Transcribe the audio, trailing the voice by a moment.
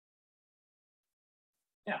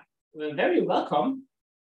very welcome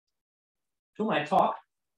to my talk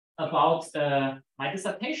about my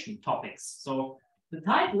dissertation topics. So the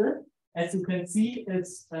title, as you can see,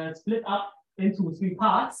 is split up into 3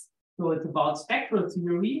 parts. So it's about spectral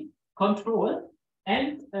theory, control,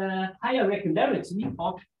 and higher regularity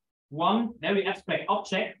of one very abstract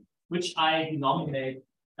object, which I denominate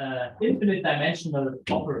infinite dimensional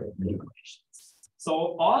operator equations.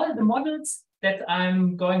 So all the models that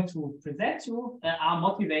I'm going to present you are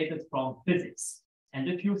motivated from physics. And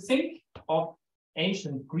if you think of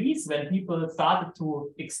ancient Greece, when people started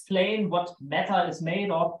to explain what matter is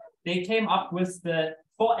made of, they came up with the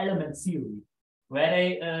 4-element theory, where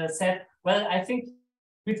they said, well,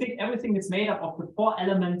 we think everything is made up of the 4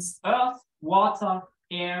 elements: earth, water,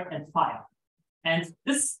 air, and fire. And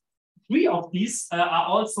 3 of these are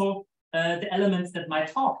also the elements that my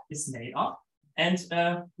talk is made of. And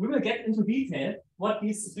we will get into detail what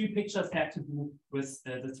these 3 pictures have to do with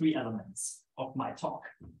the 3 elements of my talk.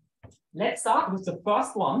 Let's start with the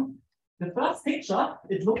first one. The first picture,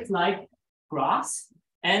 it looks like grass.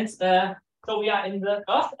 And so we are in the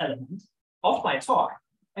earth element of my talk.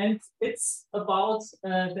 And it's about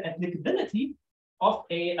the applicability of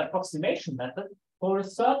an approximation method for a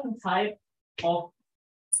certain type of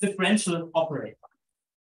differential operator.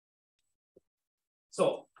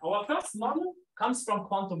 So our first model comes from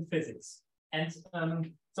quantum physics. And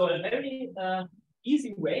so a very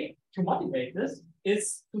easy way to motivate this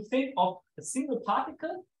is to think of a single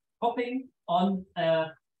particle hopping on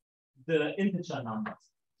the integer numbers.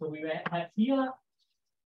 So we have here,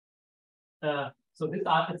 so this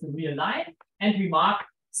arc is a real line, and we mark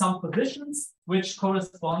some positions which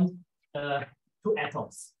correspond to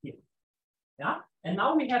atoms here. Yeah, and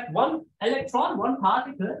now we have one electron, one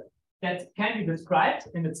particle that can be described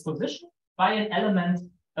in its position by an element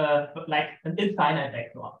like an infinite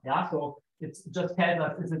vector. Yeah, so it just tells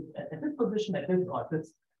us, is it at this position, at this, or at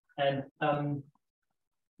this. And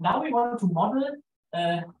now we want to model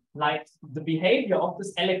like the behavior of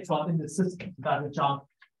this electron in the system. Does it jump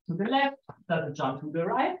to the left? Does it jump to the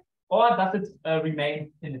right? Or does it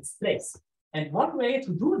remain in its place? And one way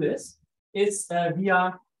to do this is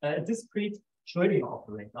via a discrete Schrödinger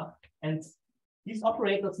operator. And these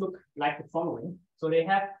operators look like the following. So they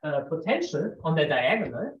have a potential on the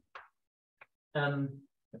diagonal,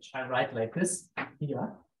 which I write like this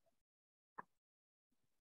here.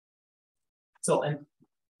 So, and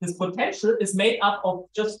this potential is made up of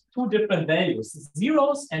just 2 different values,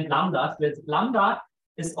 zeros and lambdas, with lambda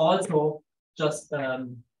is also just a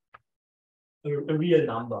real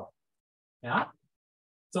number. Yeah.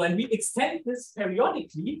 So, and we extend this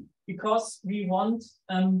periodically because we want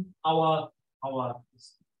our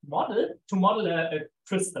model to model a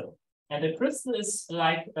crystal. And a crystal is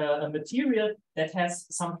like a material that has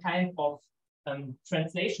some kind of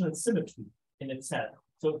translational symmetry in itself.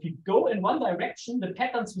 So if you go in one direction, the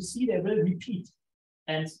patterns you see, they will repeat.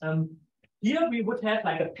 And here we would have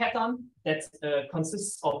like a pattern that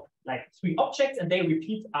consists of like 3 objects, and they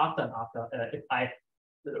repeat after and after if I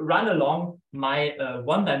run along my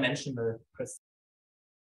one-dimensional crystal.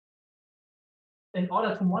 In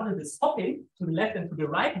order to model this hopping to the left and to the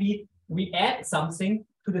right, we add something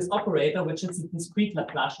to this operator, which is a discrete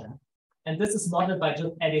Laplacian. And this is modeled by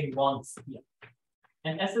just adding 1s here.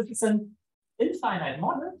 And as this is an infinite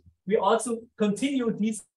model, we also continue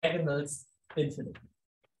these diagonals infinitely.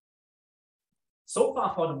 So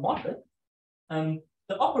far for the model,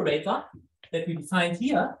 the operator that we defined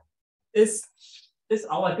here is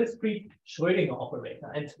our discrete Schrödinger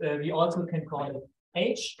operator. And we also can call it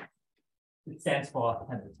H. It stands for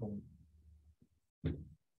Hamiltonian.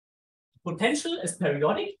 Potential is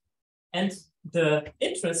periodic, and the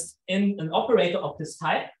interest in an operator of this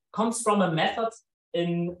type comes from a method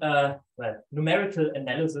in numerical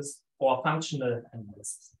analysis or functional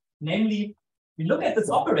analysis. Namely, we look at this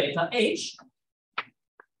operator H,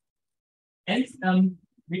 and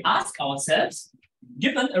we ask ourselves,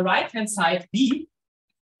 given a right-hand side B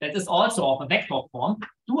that is also of a vector form,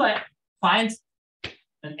 do I find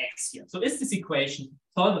an X here? So is this equation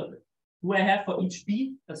solvable? Do I have for each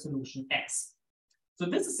B a solution X? So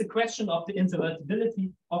this is the question of the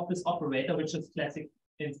intervertibility of this operator, which is classic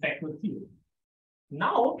in spectral theory.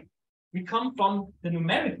 Now we come from the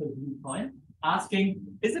numerical viewpoint, asking,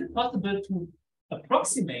 is it possible to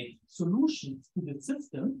approximate solutions to the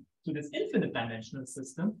system, to this infinite dimensional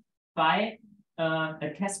system, by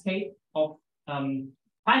a cascade of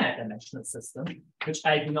finite dimensional system, which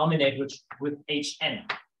I denominate with Hn.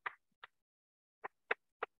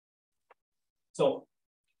 So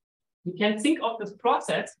we can think of this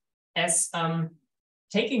process as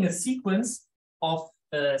taking a sequence of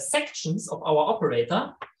sections of our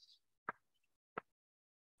operator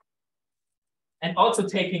and also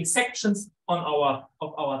taking sections on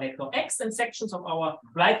of our vector x and sections of our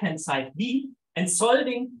right-hand side v, and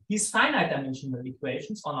solving these finite dimensional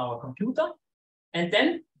equations on our computer. And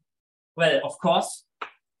then, well, of course,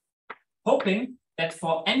 hoping that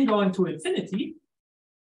for n going to infinity,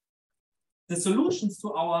 the solutions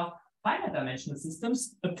to our finite dimensional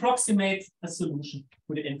systems approximate a solution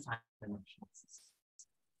to the infinite dimensional system.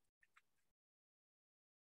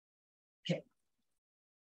 Okay.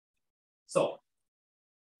 So,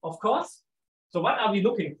 of course, so what are we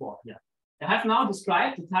looking for here? I have now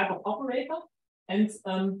described the type of operator, and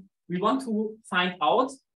we want to find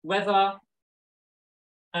out whether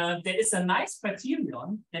there is a nice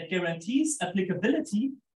criterion that guarantees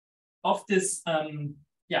applicability of this,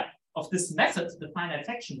 of this method, the finite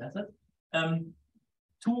section method,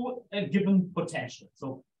 to a given potential.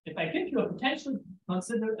 So if I give you a potential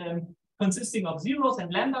consisting of zeros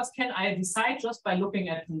and lambdas, can I decide just by looking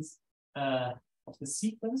at this of the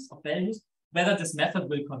sequence of values whether this method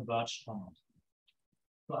will converge or not?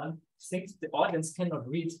 So I think the audience cannot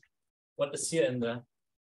read what is here in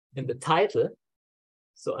the title.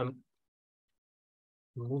 So I'm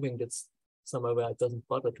moving this somewhere where it doesn't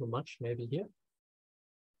bother too much, maybe here.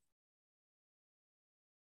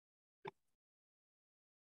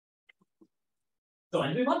 So,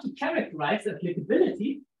 and we want to characterize the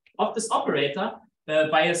applicability of this operator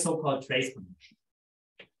by a so-called trace condition.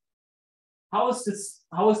 How is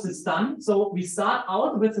this done? So we start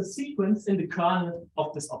out with a sequence in the kernel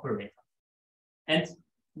of this operator. And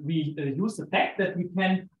we use the fact that we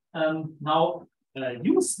can now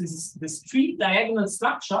use this tree diagonal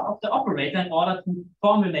structure of the operator in order to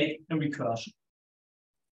formulate a recursion.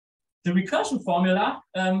 The recursion formula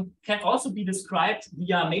can also be described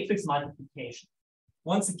via matrix multiplication.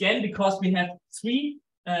 Once again, because we have three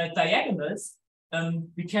diagonals,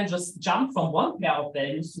 we can just jump from one pair of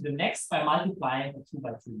values to the next by multiplying a 2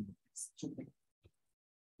 by 2.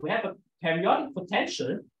 We have a periodic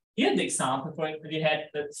potential. Here in the example, we had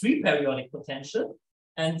a 3 periodic potential,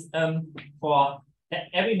 and for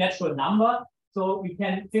every natural number, so we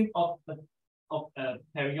can think of a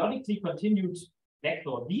periodically continued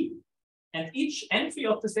vector v, and each entry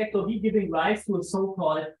of this vector v giving rise to a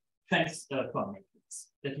so-called transfer matrix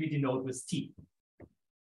that we denote with T.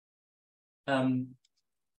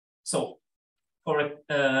 So for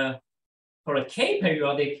a k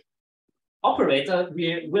periodic operator,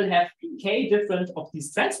 we will have k different of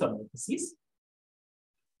these transfer matrices,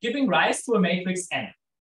 giving rise to a matrix M.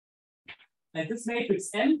 And this matrix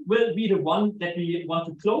M will be the one that we want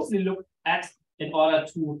to closely look at in order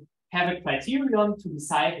to have a criterion to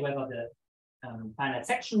decide whether the finite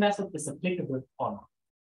section method is applicable or not.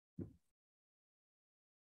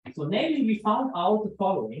 So namely, we found out the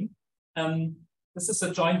following. This is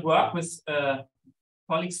a joint work with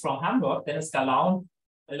colleagues from Hamburg, Dennis Galaun,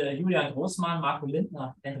 Julian Großmann, Marco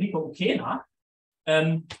Lindner, Enrico Ukena.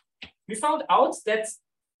 We found out that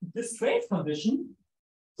this trace condition,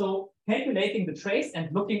 so calculating the trace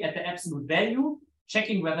and looking at the absolute value,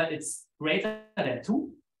 checking whether it's greater than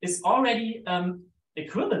 2, is already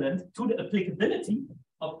equivalent to the applicability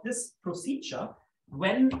of this procedure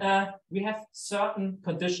when we have certain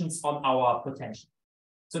conditions on our potential.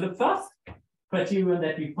 So the first criterion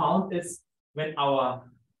that we found is when our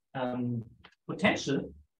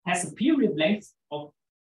potential has a period length of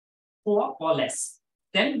 4 or less.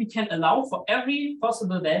 Then we can allow for every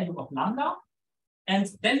possible value of lambda. And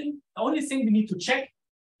then the only thing we need to check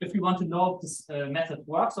if we want to know if this method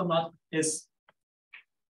works or not is,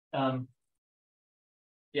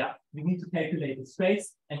 we need to calculate the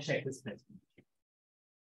trace and check this method.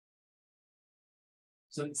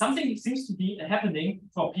 So something seems to be happening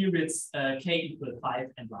for periods k =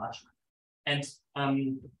 5 and larger. And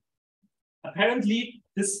apparently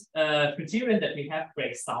this criterion that we have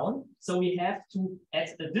breaks down. So we have to add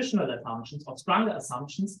additional assumptions or stronger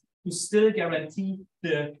assumptions to still guarantee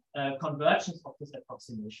the convergence of this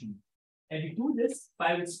approximation. And we do this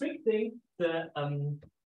by restricting the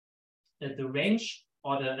range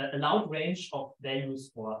or the allowed range of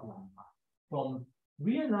values for lambda from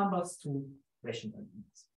real numbers to rational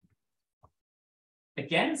numbers.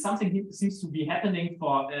 Again, something seems to be happening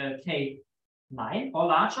for k9 or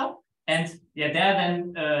larger, and there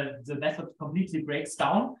then the method completely breaks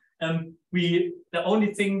down. The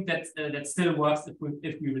only thing that still works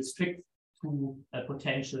if we restrict to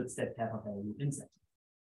potentials that have a value inside.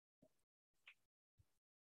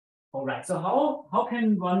 All right. So how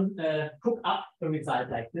can one cook up a result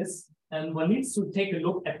like this? One needs to take a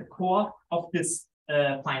look at the core of this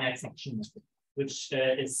finite section method, which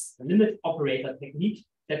is a limit operator technique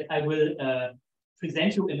that I will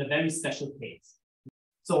present you in a very special case.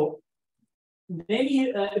 So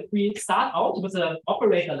maybe if we start out with an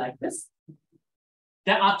operator like this,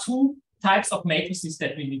 there are two types of matrices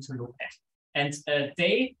that we need to look at. And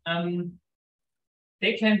they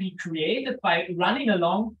can be created by running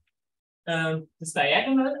along this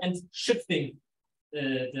diagonal and shifting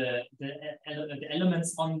the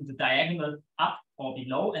elements on the diagonal up or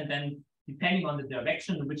below. And then depending on the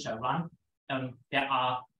direction in which I run, there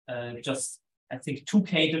are just, I think,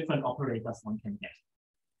 2K different operators one can get.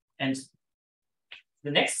 And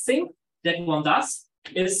the next thing that one does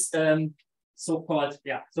is so-called,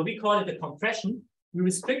 so we call it a compression. We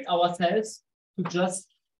restrict ourselves to just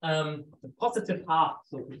the positive half,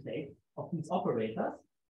 so to say, of these operators.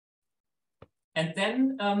 And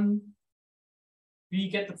then we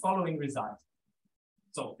get the following result.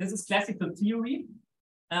 So this is classical theory.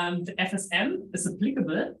 The FSM is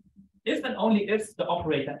applicable if and only if the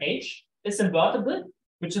operator H is invertible,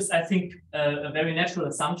 which is, I think, a very natural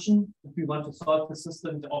assumption. If we want to solve the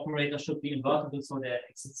system, the operator should be invertible, so there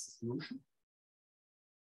exists a solution.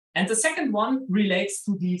 And the second one relates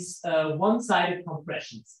to these one-sided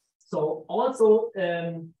compressions. So also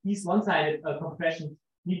these one-sided compressions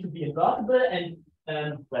need to be invertible, and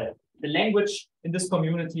well, the language in this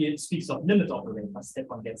community speaks of limit operators that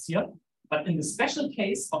one gets here. But in the special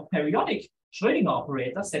case of periodic Schrödinger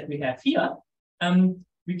operators that we have here,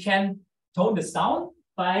 we can tone this down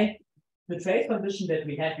by the trace condition that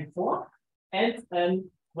we had before, and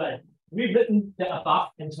well, rewritten the above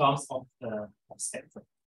in terms of spectrum.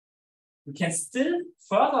 We can still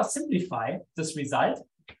further simplify this result,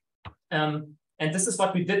 and this is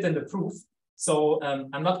what we did in the proof. So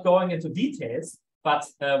I'm not going into details, but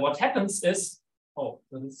what happens is, oh,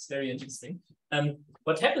 this is very interesting.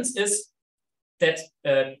 What happens is that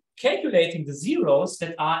calculating the zeros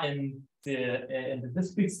that are in the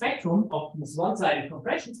discrete spectrum of these one-sided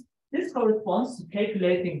compressions, this corresponds to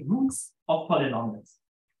calculating roots of polynomials.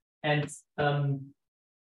 And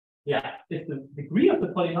yeah, if the degree of the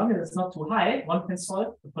polynomial is not too high, one can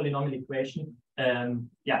solve the polynomial equation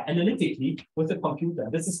analytically with the computer.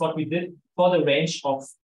 This is what we did for the range of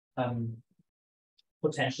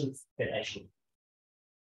potentials that I showed.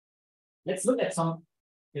 Let's look at some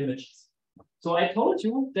images. So I told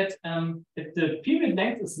you that if the period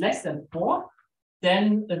length is less than 4,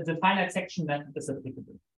 then the finite section method is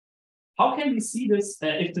applicable. How can we see this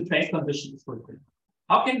if the trace condition is fulfilled?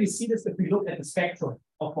 How can we see this if we look at the spectrum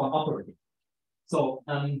of one operator? So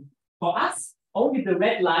for us, only the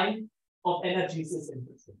red line of energies is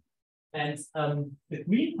interesting. And the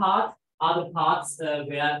green part are the parts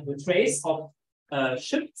where the trace of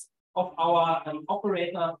shifts of our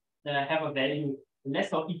operator have a value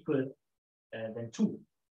less or equal than 2.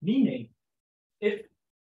 Meaning, if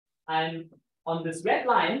I'm on this red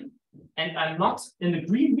line and I'm not in the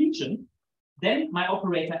green region, then my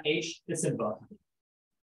operator H is invertible.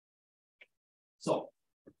 So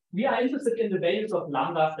we are interested in the values of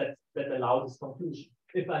lambdas that allow this conclusion.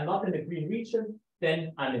 If I'm not in the green region,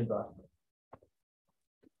 then I'm invertible.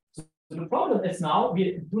 So the problem is now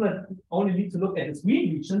we do not only need to look at these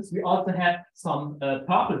green regions, we also have some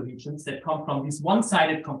purple regions that come from these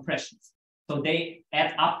one-sided compressions. So they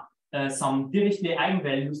add up some Dirichlet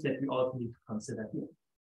eigenvalues that we also need to consider here.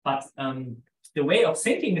 But the way of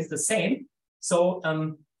thinking is the same. So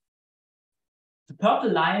the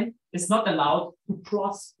purple line is not allowed to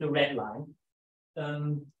cross the red line.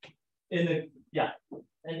 And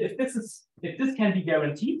if this can be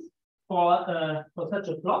guaranteed for such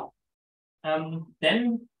a plot,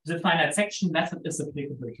 then the finite section method is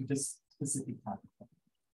applicable to this specific type of plot.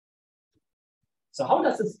 So how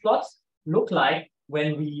does this plot look like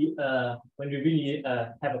when we really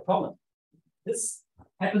have a problem? This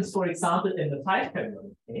happens, for example, in the 5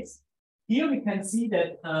 periodic case. Here we can see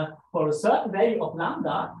that for a certain value of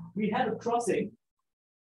lambda, we have a crossing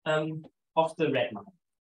of the red line.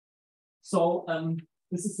 So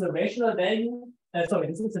this is a rational value.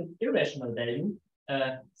 This is an irrational value.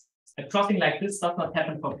 A crossing like this does not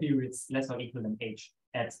happen for periods less or equal than h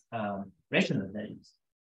at rational values.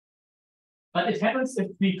 But it happens if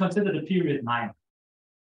we consider the period 9.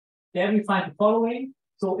 There we find the following.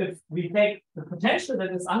 So if we take the potential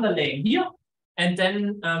that is underlaying here, and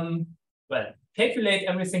then calculate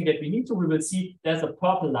everything that we need to, we will see there's a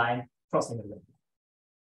purple line crossing the red.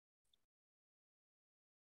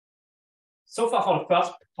 So far for the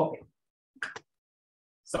first topic.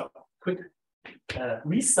 So quick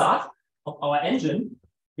restart of our engine.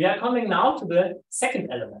 We are coming now to the second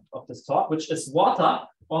element of this talk, which is water,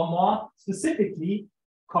 or more specifically,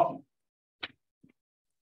 coffee.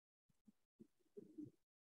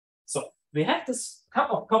 So we have this cup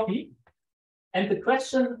of coffee, and the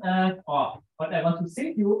question, or what I want to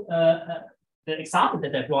think you the example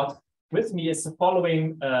that I brought with me is the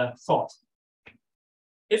following thought.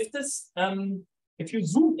 If you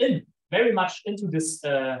zoom in very much into this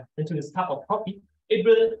cup of coffee, it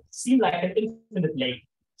will seem like an infinite lake.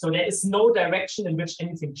 So there is no direction in which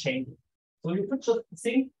anything changes. So you could just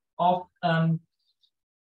think of a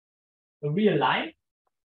real line.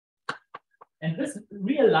 And this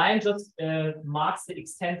real line just marks the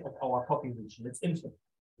extent of our coffee region. It's infinite.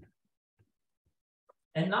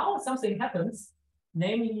 And now something happens,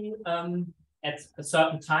 namely at a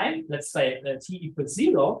certain time, let's say t equals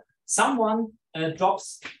 0, someone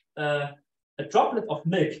drops a droplet of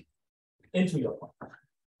milk into your pot.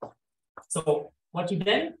 So what you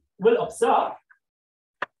then will observe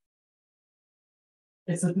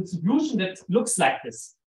is a distribution that looks like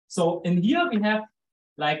this. So in here we have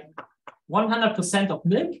like 100% of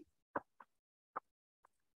milk.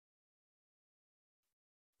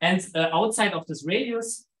 And outside of this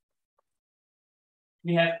radius,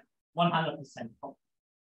 we have 100% coffee.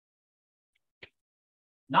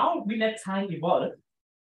 Now we let time evolve.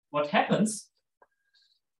 What happens?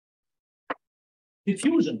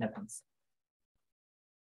 Diffusion happens.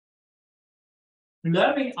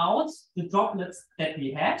 Blurring out the droplets that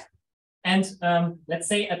we had. And let's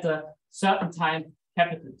say at a certain time,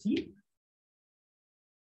 capital T,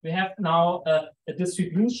 we have now a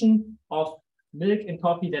distribution of milk and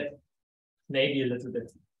coffee that may be a little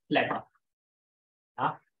bit flatter.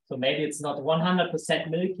 So maybe it's not 100%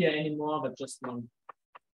 milk here anymore, but just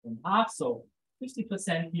 1.5, so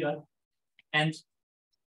 50% here. And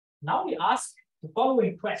now we ask the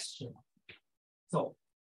following question. So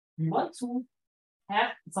we want to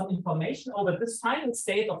have some information over this final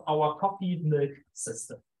state of our coffee milk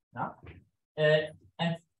system.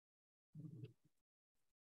 And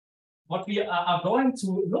what we are going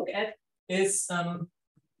to look at is the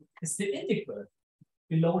integral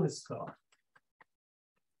below this curve.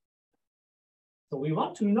 So we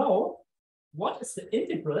want to know what is the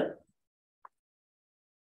integral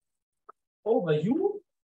over u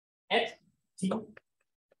at t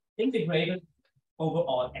integrated over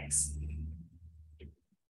all x.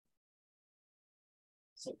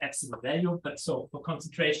 So absolute value, but so for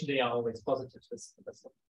concentration, they are always positive.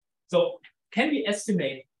 So can we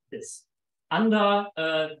estimate this under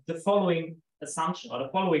the following assumption or the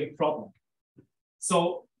following problem?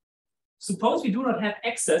 So suppose we do not have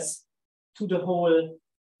access to the whole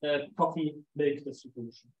coffee milk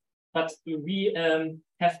distribution, but we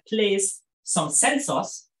have placed some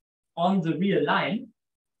sensors on the real line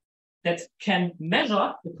that can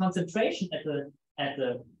measure the concentration at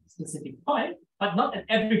a specific point, but not at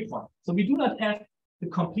every point. So we do not have the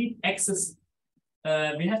complete access.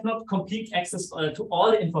 We have not complete access to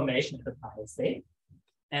all the information at the final state.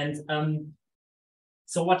 And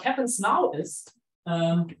so what happens now is,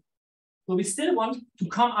 so we still want to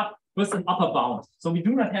come up with an upper bound. So we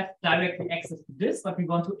do not have directly access to this, but we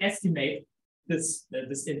want to estimate this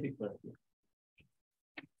integral here.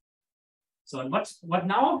 So what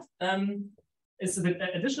now is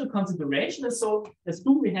the additional consideration is, so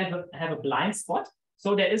assume we have a blind spot.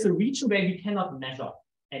 So there is a region where we cannot measure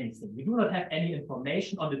anything. We do not have any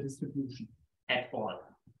information on the distribution at all.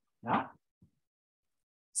 Yeah.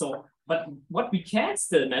 So, but what we can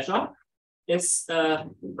still measure is the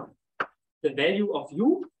value of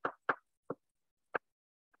u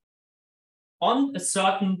on a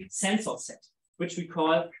certain sensor set, which we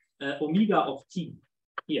call omega of t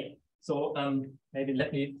here. So maybe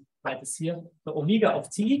let me write this here. The omega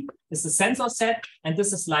of t is the sensor set, and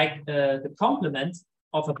this is like the complement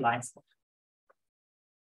of a blind spot.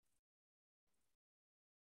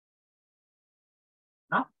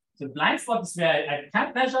 The blind spot is where I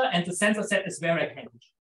can't measure, and the sensor set is where I can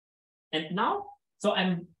measure. And now, so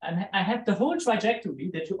I have the whole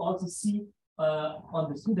trajectory that you also see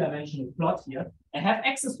on the two-dimensional plot here. I have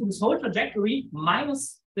access to this whole trajectory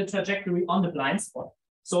minus the trajectory on the blind spot.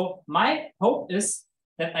 So my hope is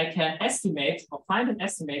that I can estimate or find an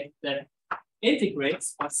estimate that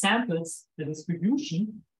integrates or samples the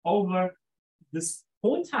distribution over this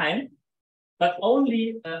whole time, but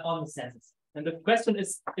only on the sensor set. And the question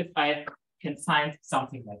is if I can find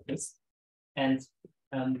something like this. And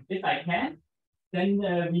if I can, then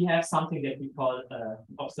we have something that we call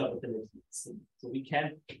observability. So we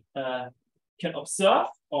can observe,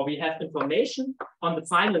 or we have information on the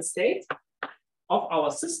final state of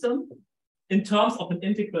our system in terms of an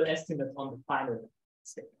integral estimate on the final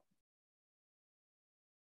state.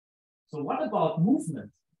 So what about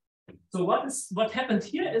movement? So what happened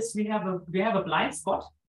here is we have a blind spot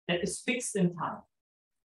that is fixed in time.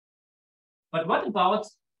 But what about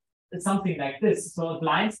something like this? So a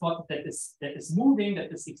blind spot that is moving,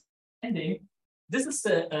 that is extending, this is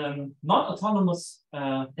the non-autonomous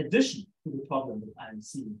addition to the problem that I'm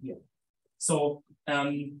seeing here. So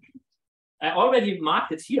I already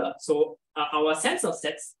marked it here. So our sensor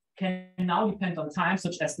sets can now depend on time,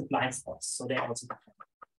 such as the blind spots. So they also depend.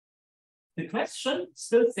 The question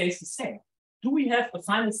still stays the same. Do we have a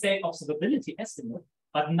final state observability estimate,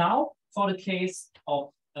 but now for the case of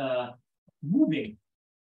moving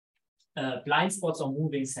blind spots or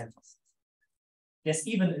moving sensors? There's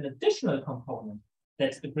even an additional component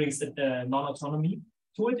that brings non-autonomy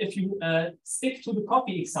to it if you stick to the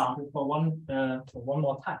coffee example for one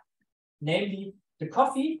more time. Namely, the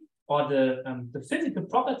coffee or the physical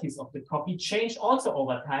properties of the coffee change also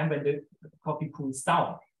over time when the coffee cools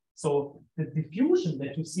down. So the diffusion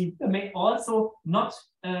that you see may also not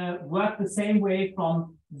work the same way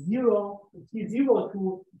from T0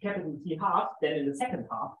 to capital T half than in the second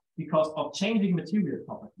half because of changing material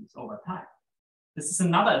properties over time. This is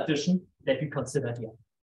another addition that we consider here.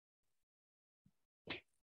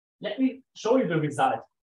 Let me show you the result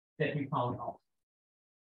that we found out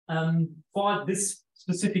for this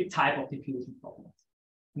specific type of diffusion problem.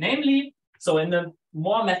 Namely, so in a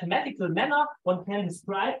more mathematical manner, one can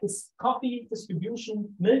describe this coffee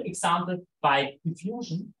distribution milk example by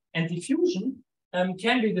diffusion. And diffusion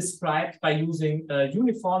can be described by using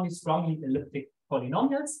uniformly strongly elliptic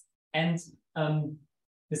polynomials. And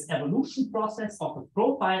this evolution process of a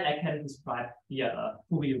profile I can describe via a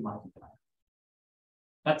Fourier multiplier.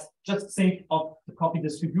 But just think of the coffee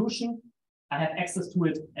distribution. I have access to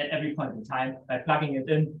it at every point in time by plugging it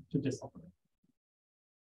in to this operator.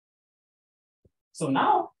 So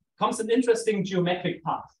now comes an interesting geometric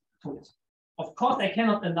path to it. Of course, I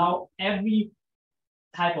cannot allow every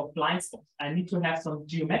type of blind spot. I need to have some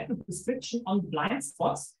geometric restriction on blind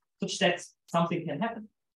spots such that something can happen.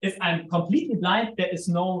 If I'm completely blind, there is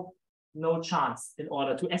no chance in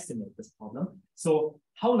order to estimate this problem. So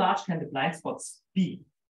how large can the blind spots be?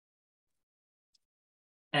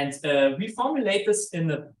 And we formulate this in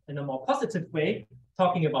a more positive way,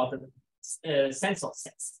 talking about the sensor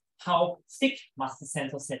sets. How thick must the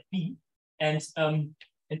sensor set be? And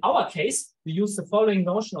in our case, we use the following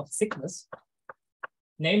notion of thickness.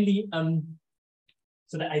 Namely,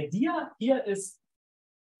 so the idea here is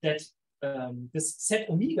that this set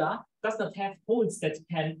omega does not have holes that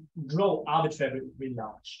can grow arbitrarily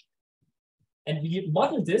large. And we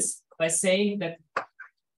model this by saying that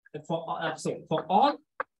for all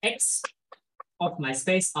x of my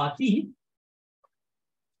space RT,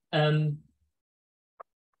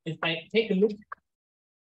 if I take a look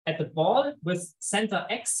at the ball with center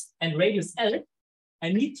x and radius L, I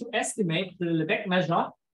need to estimate the Lebesgue measure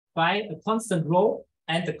by a constant rho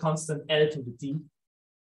and the constant L to the d,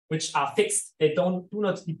 which are fixed. They do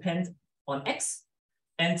not depend on x,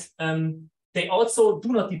 and they also do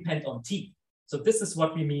not depend on t. So this is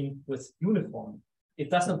what we mean with uniform. It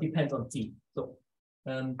does not depend on t. So,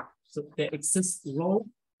 so there exists rho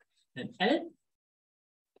and L.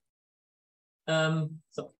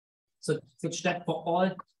 So such that for all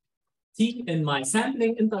t in my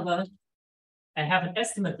sampling interval, I have an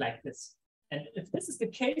estimate like this. And if this is the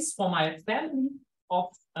case for my family of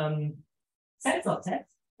sensor sets,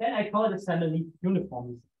 then I call this family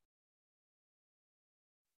uniform.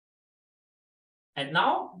 And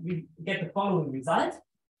now we get the following result.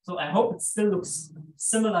 So I hope it still looks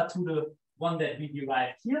similar to the one that we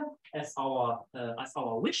derived here as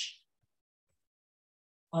our wish.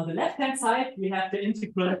 On the left-hand side, we have the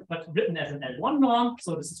integral, but written as an L1 norm.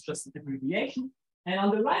 So this is just an abbreviation. And on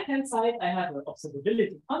the right-hand side, I have an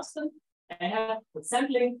observability constant. I have the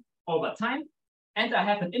sampling over time, and I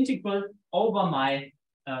have an integral over my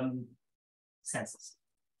sensors.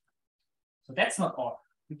 So that's not all.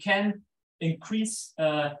 We can increase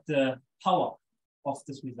the power of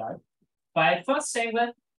this result by first saying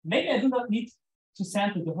that maybe I do not need to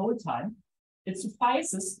sample the whole time. It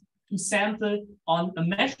suffices to sample on a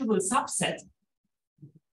measurable subset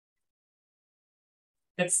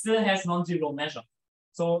that still has non-zero measure.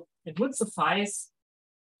 So it would suffice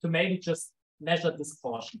to maybe just measure this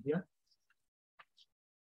portion here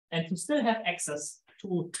and to still have access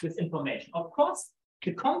to this information. Of course,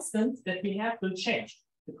 the constant that we have will change.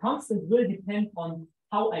 The constant will depend on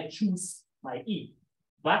how I choose my E,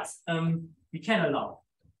 but we can allow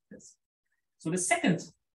this. So the second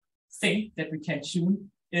thing that we can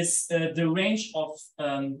tune is the range of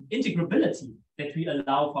integrability that we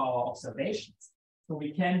allow for our observations. So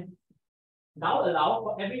we can now allow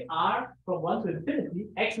for every r from 1 to infinity.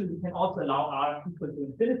 Actually, we can also allow r equal to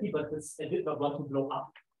infinity, but this, I did not want to blow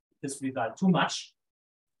up this result too much.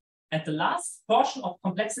 And the last portion of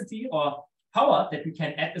complexity or power that we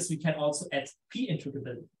can add is we can also add p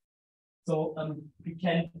integrability. So we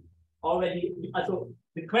can already, so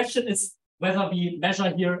the question is whether we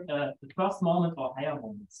measure here the first moment or higher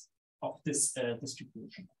moments of this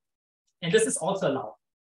distribution. And this is also allowed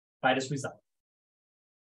by this result.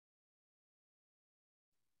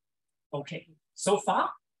 Okay, so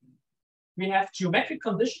far we have geometric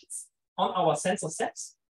conditions on our sensor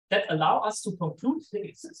sets that allow us to conclude the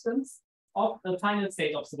existence of the finite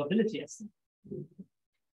state observability estimate.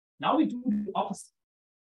 Now we do the opposite.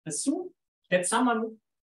 Assume that someone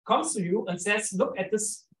comes to you and says, look at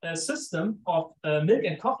this system of milk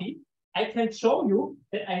and coffee. I can show you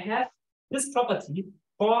that I have this property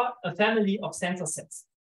for a family of sensor sets.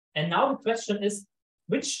 And now the question is,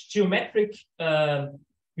 which geometric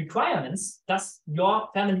requirements does your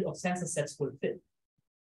family of sensor sets fulfill?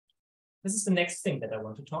 This is the next thing that I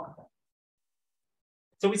want to talk about.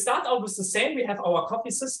 So we start out with the same. We have our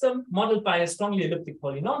coffee system modeled by a strongly elliptic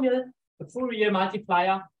polynomial, a Fourier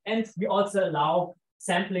multiplier, and we also allow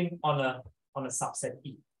sampling on a subset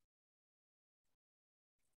E.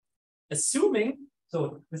 Assuming,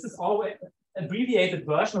 so this is always an abbreviated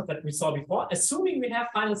version of what we saw before, assuming we have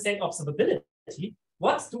final state observability,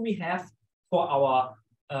 what do we have for our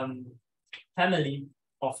family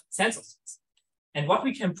of sensor sets? And what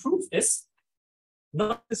we can prove is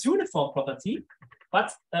not this uniform property,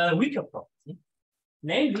 but a weaker property.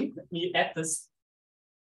 Namely, we add this.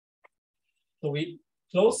 So we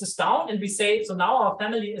close this down and we say, so now our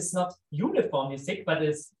family is not uniformly thick, but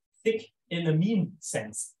is thick in a mean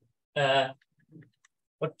sense.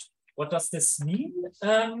 What does this mean?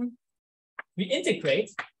 We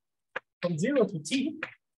integrate from 0 to t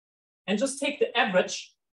and just take the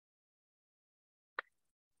average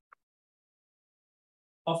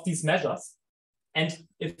of these measures. And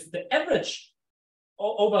if the average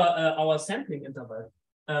over our sampling interval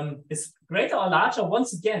is greater or larger,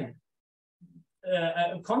 once again,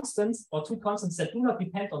 a constant or two constants that do not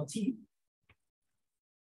depend on t,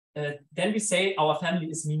 then we say our family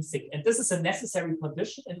is mean thick. And this is a necessary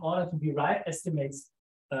condition in order to derive estimates,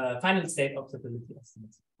 final state observability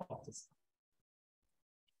estimates of this.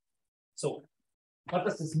 So what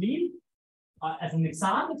does this mean? As an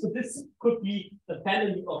example, so this could be the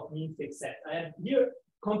family of mean thick sets. I have here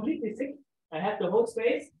completely thick. I have the whole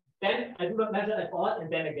space, then I do not measure at all,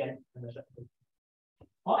 and then again I measure.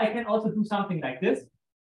 Or I can also do something like this.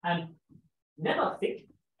 I'm never thick.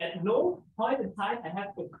 At no point in time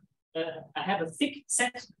I have a thick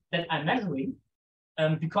set that I'm measuring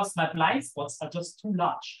because my blind spots are just too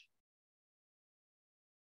large.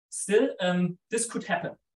 Still, this could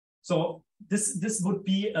happen. So this would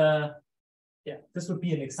be this would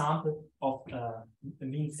be an example of a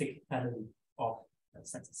mean thick family of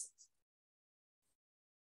sensor sets.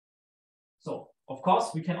 So, of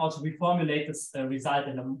course, we can also reformulate this result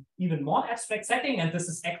in an even more abstract setting, and this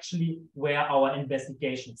is actually where our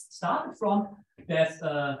investigations started from. There's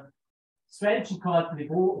a strategy called the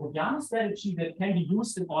Rodiano strategy that can be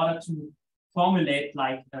used in order to formulate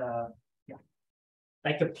like a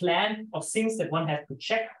plan of things that one has to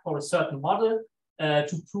check for a certain model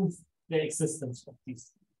to prove the existence of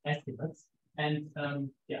these estimates. And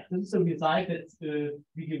this is a result that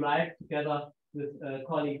we derived together with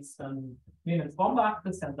colleagues Clemens Bombach,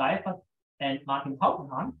 Christian Seifert, and Martin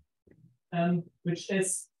Paukenhahn, which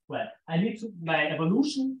is, well, I need my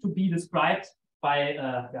evolution to be described by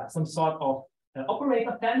some sort of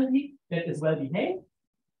operator family that is well behaved.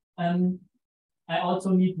 I also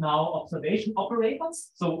need now observation operators.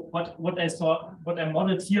 So what I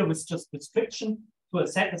modeled here was just description to a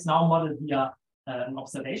set is now modeled via an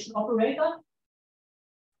observation operator.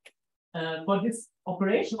 For this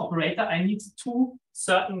operation operator, I need two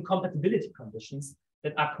certain compatibility conditions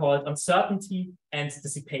that are called uncertainty and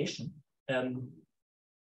dissipation.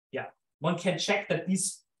 One can check that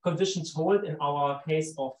these conditions hold in our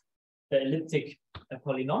case of the elliptic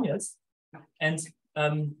polynomials. And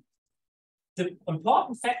the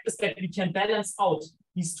important fact is that we can balance out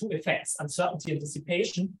these two effects, uncertainty and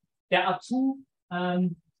dissipation. There are two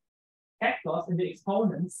factors in the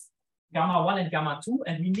exponents, gamma 1 and gamma 2,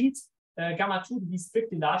 and we need gamma 2 to be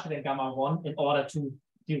strictly larger than gamma 1 in order to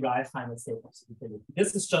derive final state observability.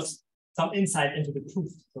 This is just some insight into the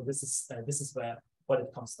proof. So this is what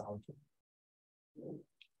it comes down to.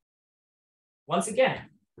 Once again,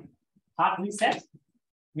 hard reset.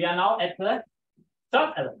 We are now at the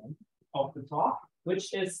third element of the talk,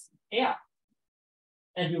 which is air.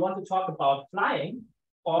 And we want to talk about flying,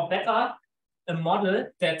 or better, a model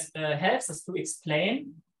that helps us to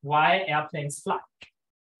explain why airplanes fly.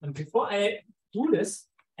 And before I do this,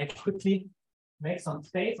 I quickly make some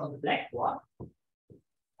space on the blackboard.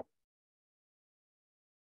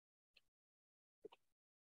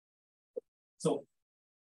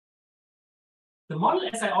 The model,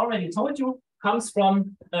 as I already told you, comes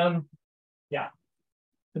from the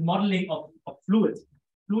modeling of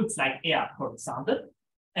fluids like air, for example,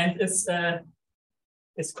 and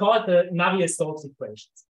is called the Navier-Stokes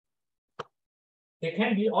equations. They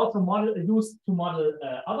can be also used to model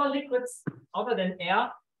other liquids other than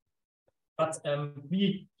air, but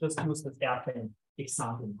we just use this airplane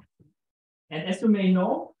example. And as you may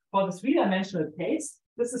know, for the three-dimensional case,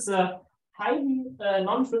 this is a highly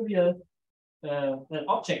non-trivial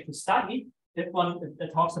object to study if one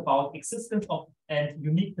talks about existence of and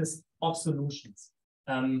uniqueness of solutions.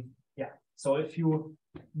 So if you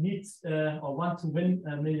need or want to win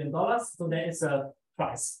 $1 million, so there is a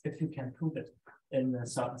prize if you can prove it in a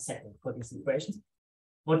certain setting for these equations.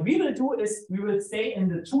 What we will do is we will stay in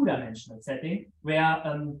the two-dimensional setting where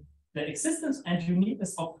the existence and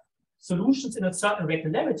uniqueness of solutions in a certain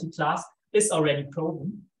regularity class is already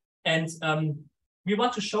proven. And we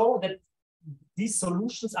want to show that these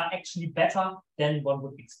solutions are actually better than one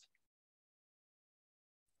would expect.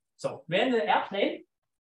 So we're in the airplane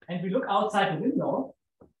and we look outside the window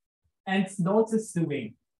and notice the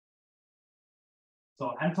wing.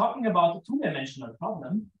 So I'm talking about a two-dimensional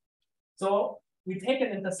problem. So we take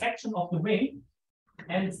an intersection of the wing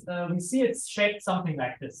and we see it's shaped something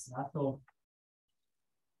like this. So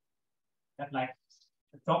have like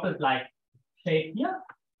a droplet-like shape here.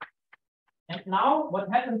 And now what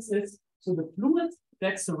happens is, so the fluid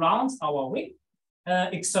that surrounds our wing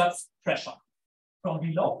exerts pressure from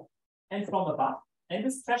below and from above. And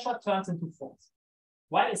this pressure turns into force.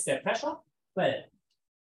 Why is there pressure? Well,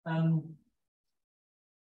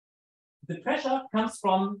 the pressure comes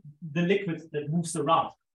from the liquid that moves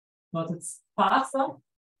around. But it's faster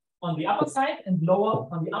on the upper side and lower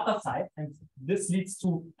on the upper side. And this leads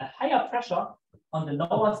to a higher pressure on the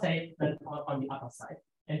lower side than on the upper side.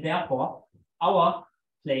 And therefore, our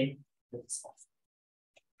plane lifts off.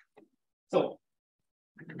 So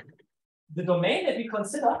the domain that we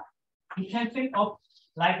consider, we can think of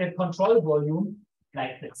like a control volume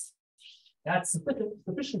like this. That's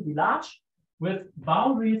sufficiently large with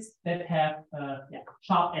boundaries that have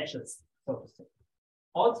sharp edges, so to say.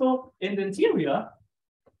 Also, in the interior,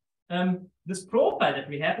 this profile that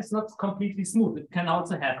we have is not completely smooth. It can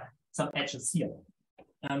also have some edges here.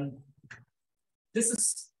 This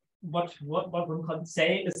is what one can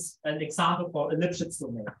say is an example for a Lipschitz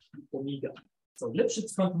domain, omega. So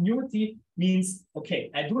Lipschitz continuity means,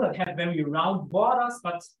 okay, I do not have very round borders,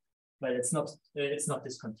 but well, it's not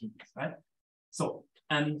discontinuous, right? So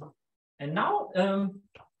and now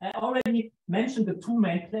I already mentioned the two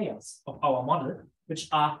main players of our model, which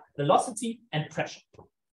are velocity and pressure.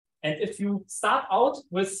 And if you start out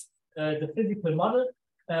with the physical model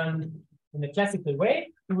in a classical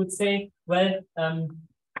way, you would say, well,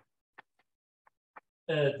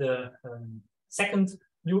 the second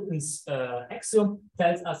Newton's axiom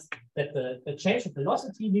tells us that the change of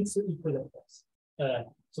velocity needs to equal a force.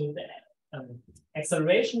 So the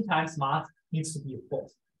acceleration times mass needs to be a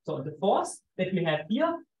force. So the force that we have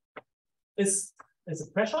here is a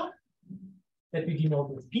pressure that we denote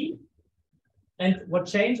with P. And what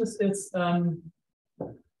changes is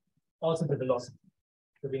also the velocity.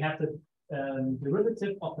 So we have the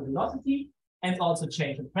derivative of the velocity and also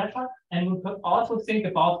change in pressure. And we could also think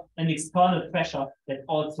about an external pressure that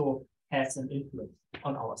also has an influence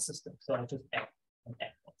on our system. So I just add an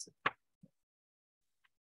F also.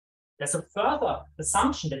 There's a further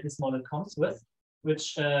assumption that this model comes with,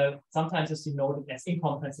 which sometimes is denoted as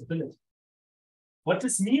incompressibility. What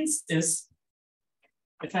this means is,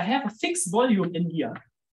 if I have a fixed volume in here,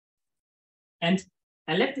 and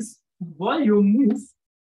I let this volume move,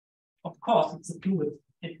 of course, it's a fluid.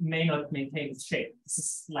 It may not maintain its shape. This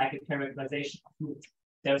is like a characterization of fluid.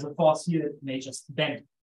 There's a force here that may just bend.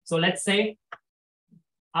 So let's say,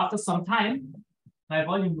 after some time, my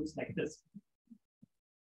volume looks like this.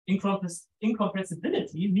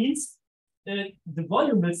 Incompressibility means the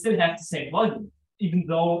volume will still have the same volume, even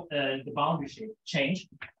though the boundary shape changed.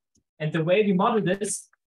 And the way we model this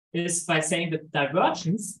is by saying the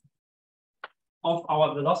divergence of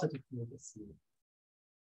our velocity field is zero.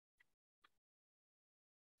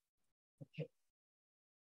 Okay.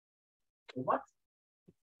 So what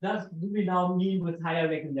do we now mean with higher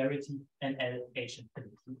regularity and LH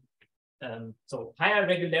infinity? So higher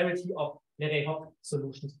regularity of Leray-Hopf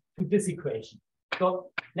solutions to this equation.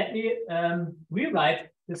 So let me rewrite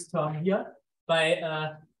this term here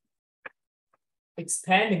by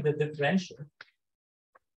expanding the differential.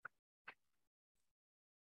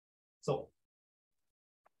 So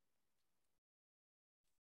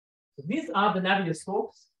these are the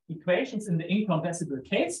Navier-Stokes equations in the incompressible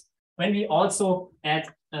case when we also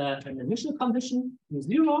add an initial condition,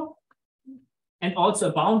 U0, and also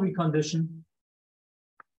a boundary condition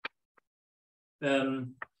that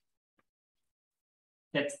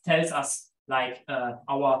tells us like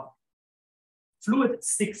our fluid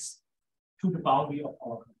sticks to the boundary of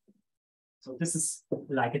our condition. So this is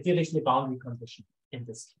like a Dirichlet boundary condition in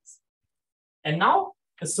this case. And now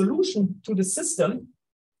a solution to the system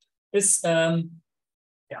is in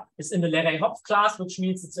the Leray-Hopf class, which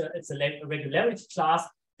means it's a regularity class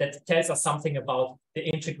that tells us something about the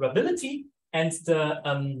integrability and the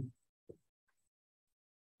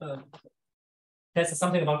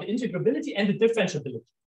differentiability.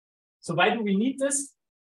 So why do we need this?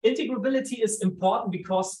 Integrability is important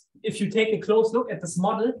because if you take a close look at this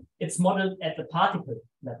model, it's modeled at the particle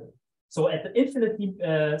level. So at the infinitely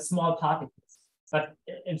small particles. But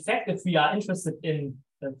in fact, if we are interested in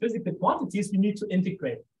physical quantities, we need to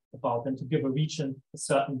integrate about them to give a region a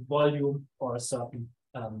certain volume or a certain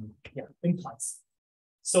impulse.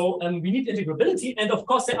 So we need integrability. And of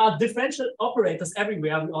course, there are differential operators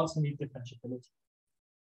everywhere. We also need differentiability.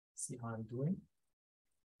 Let's see how I'm doing.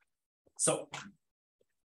 So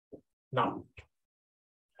now,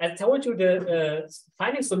 I told you the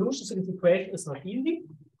finding solutions to this equation is not easy.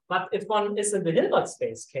 But if one is in the Hilbert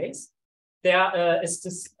space case, there is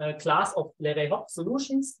this class of Leray-Hopf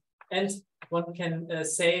solutions. And one can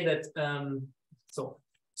say that, so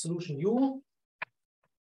solution U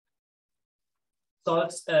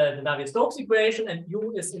solves the Navier-Stokes equation, and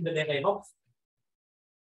U is in the Leray-Hopf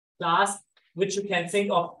class, which you can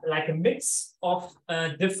think of like a mix of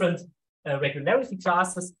different regularity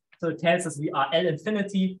classes. So it tells us we are L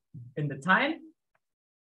infinity in the time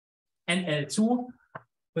and L2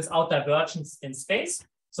 without divergence in space.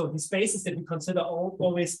 So the spaces that we consider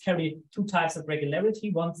always carry two types of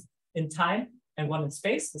regularity, one in time and one in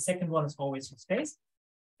space. The second one is always in space.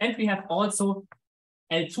 And we have also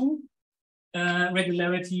L2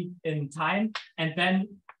 regularity in time, and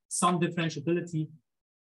then some differentiability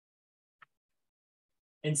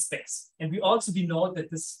in space. And we also denote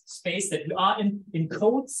that this space that we are in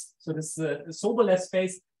encodes, so this Sobolev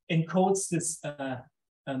space encodes this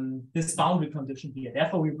this boundary condition here.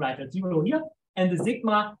 Therefore, we write a 0 here, and the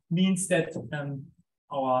sigma means that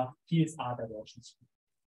our fields are divergence.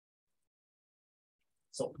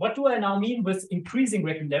 So what do I now mean with increasing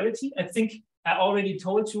regularity? I think I already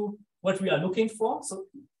told you what we are looking for. So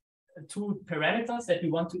two parameters that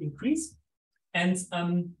we want to increase. And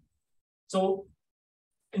so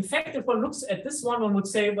in fact, if one looks at this one would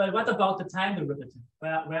say, well, what about the time derivative?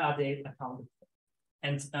 Where are they accounted for?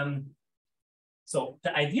 And so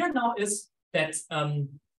the idea now is that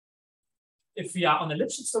if we are on a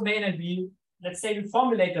Lipschitz domain and let's say we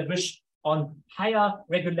formulate a wish on higher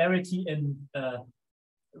regularity in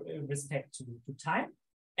respect to time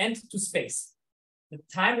and to space. The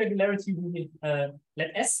time regularity we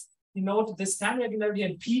let S denote this time regularity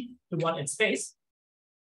and P the one in space.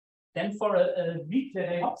 Then for a weak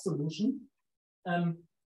Leray-Hopf solution,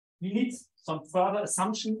 we need some further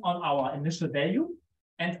assumption on our initial value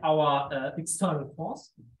and our external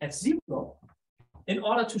force F0 in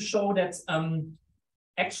order to show that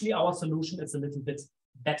actually our solution is a little bit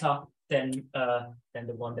better than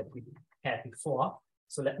the one that we had before.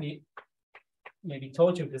 So let me maybe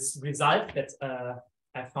told you this result that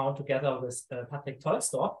I found together with Patrick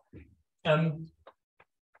Tolstor.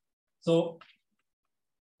 So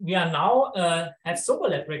we are now have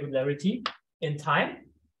Sobolev regularity in time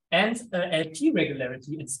and LP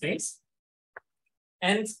regularity in space.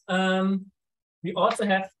 And we also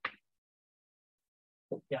have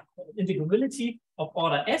integrability of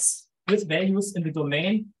order S with values in the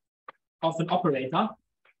domain of an operator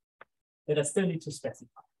that I still need to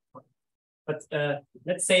specify. But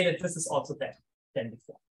let's say that this is also better than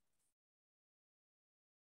before.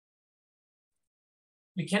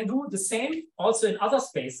 We can do the same also in other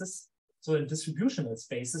spaces. So in distributional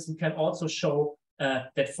spaces, we can also show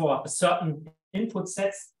that for a certain input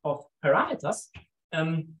sets of parameters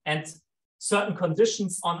and certain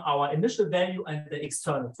conditions on our initial value and the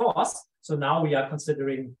external force. So now we are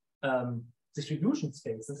considering distribution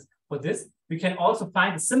spaces for this. We can also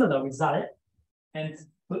find a similar result. And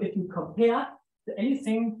so if you compare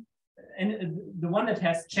anything, and the one that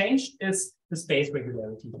has changed is the space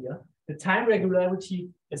regularity here. The time regularity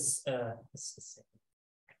is the same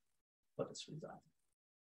for this result.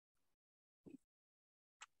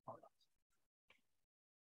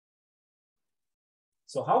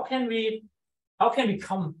 So how can we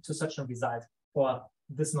come to such a result for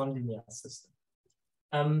this nonlinear system?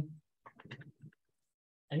 I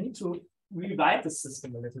need to rewrite the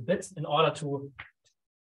system a little bit in order to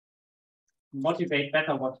motivate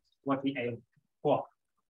better what we aim for.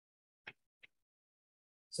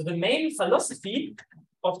 So the main philosophy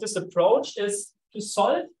of this approach is to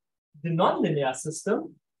solve the nonlinear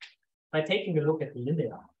system by taking a look at the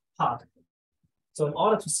linear part. So in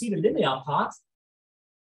order to see the linear part,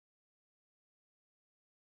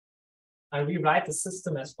 I rewrite the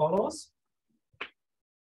system as follows.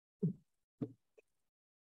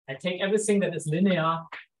 I take everything that is linear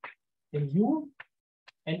in U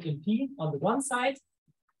and in P on the one side,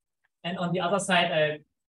 and on the other side, I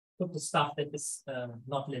put the stuff that is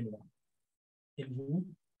not linear in U.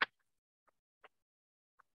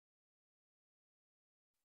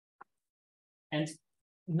 And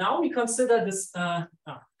now we consider this, sorry.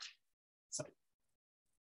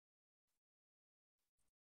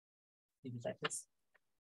 Leave it like this.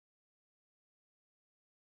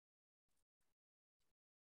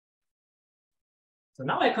 So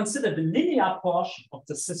now I consider the linear portion of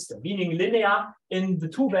the system, meaning linear in the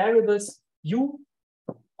two variables U,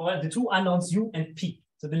 or the two unknowns U and P.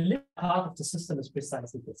 So the linear part of the system is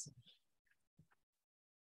precisely this.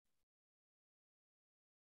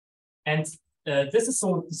 And this is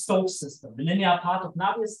so the Stokes system. The linear part of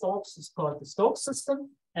Navier-Stokes is called the Stokes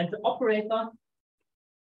system, and the operator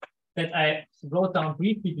that I wrote down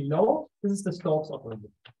briefly below, this is the Stokes operator.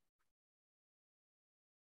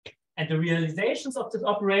 And the realizations of this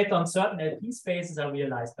operator on certain LP spaces are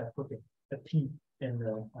realized by putting a P in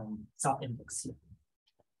the sub-index here.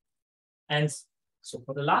 And so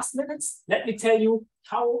for the last minutes, let me tell you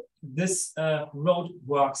how this road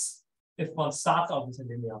works if one starts out with a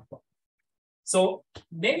linear problem. So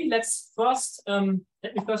maybe let's first,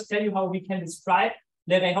 let me first tell you how we can describe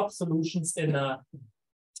Leray-Hopf solutions in a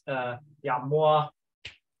more,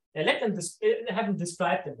 let them I haven't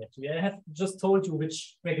described them yet. I have just told you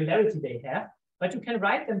which regularity they have, but you can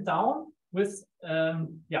write them down with,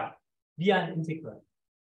 via an integral.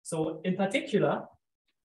 So in particular,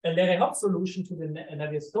 a Leray-Hopf solution to the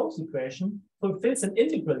Navier-Stokes equation fulfills an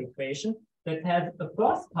integral equation that has a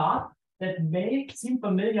first part that may seem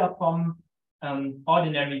familiar from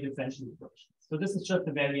ordinary differential equations. So this is just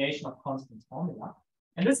a variation of constant formula.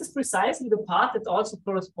 And this is precisely the part that also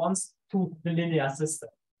corresponds to the linear system.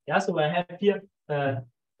 Yeah, so I have here the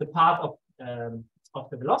part of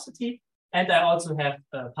the velocity, and I also have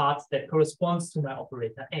a part that corresponds to my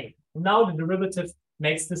operator A. And now the derivative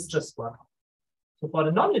makes this just work. So for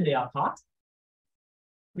the nonlinear part,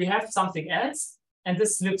 we have something else, and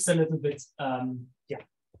this looks a little bit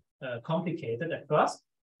complicated at first,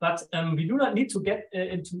 but we do not need to get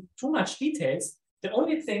into too much details. The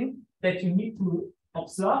only thing that you need to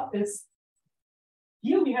observe is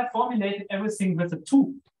here we have formulated everything with a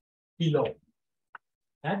 2 below.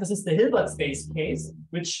 This is the Hilbert space case,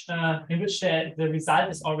 which in which the result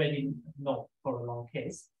is already known for a long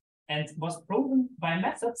case, and was proven by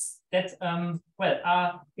methods that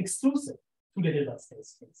are exclusive to the Hilbert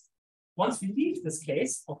space case. Once we leave this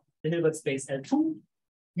case of the Hilbert space L2,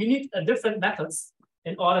 we need different methods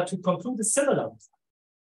in order to conclude a similar result.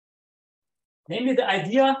 Namely the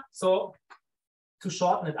idea, so to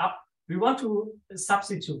shorten it up, we want to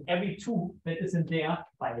substitute every 2 that isn't there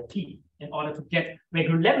by a P in order to get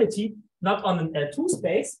regularity, not on an L2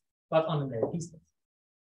 space, but on an LP space.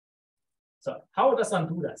 So how does one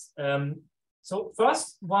do this? So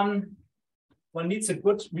first, one needs a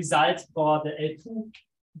good result for the L2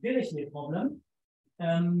 Dirichlet problem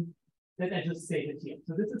that I just stated here.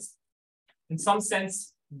 So this is, in some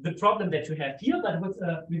sense, the problem that you have here, but with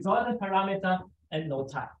a resolvent parameter and no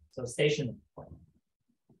time, so stationary.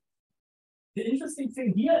 The interesting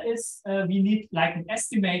thing here is we need like an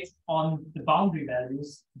estimate on the boundary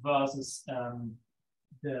values versus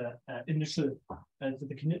the initial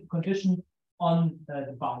the condition on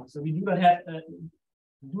the boundary. So we do not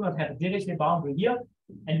have a Dirichlet boundary here,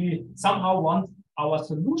 and we somehow want our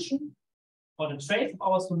solution or the trace of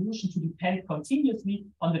our solution to depend continuously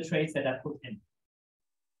on the trace that I put in.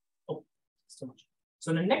 Oh, so much.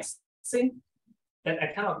 So the next thing that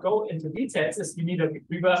I cannot go into details is we need a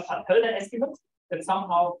reverse Hölder estimate that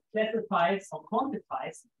somehow classifies or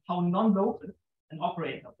quantifies how non-local an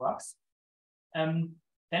operator works. Then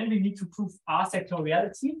we need to prove R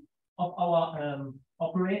sectoriality of our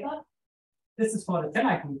operator. This is for the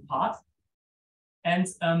semi-group part. And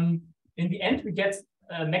in the end, we get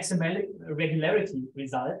a maximal regularity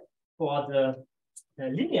result for the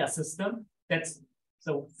linear system that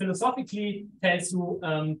so philosophically tells you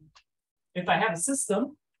if I have a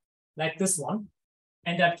system like this one,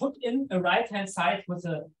 and I put in a right-hand side with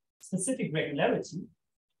a specific regularity,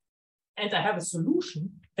 and I have a solution,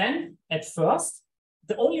 then at first,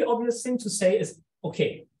 the only obvious thing to say is,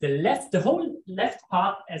 okay, the whole left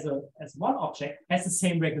part as one object has the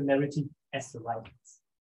same regularity as the right.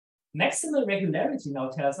 maximal regularity now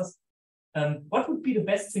tells us what would be the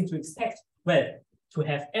best thing to expect? Well, to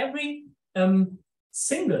have every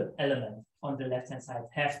single element on the left-hand side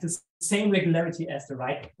have the same regularity as the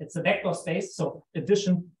right. It's a vector space, so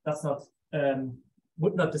addition does not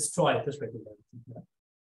would not destroy this regularity.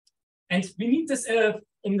 And we need this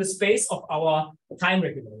in the space of our time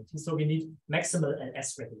regularity. So we need maximal and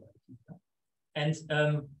S regularity. And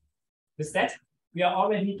with that, we are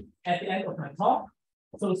already at the end of my talk.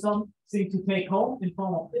 So something to take home in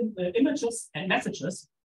form of images and messages.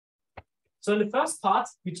 So in the first part,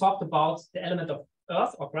 we talked about the element of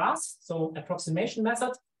earth or grass, so approximation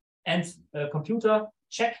method and computer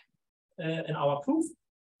check in our proof.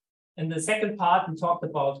 In the second part, we talked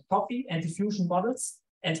about coffee and diffusion models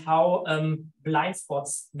and how blind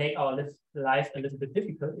spots make our life a little bit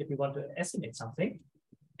difficult if we want to estimate something.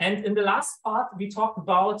 And in the last part, we talked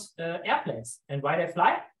about airplanes and why they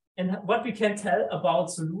fly and what we can tell about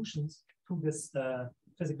solutions to this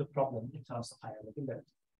physical problem in terms of higher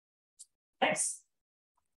regularity. Thanks.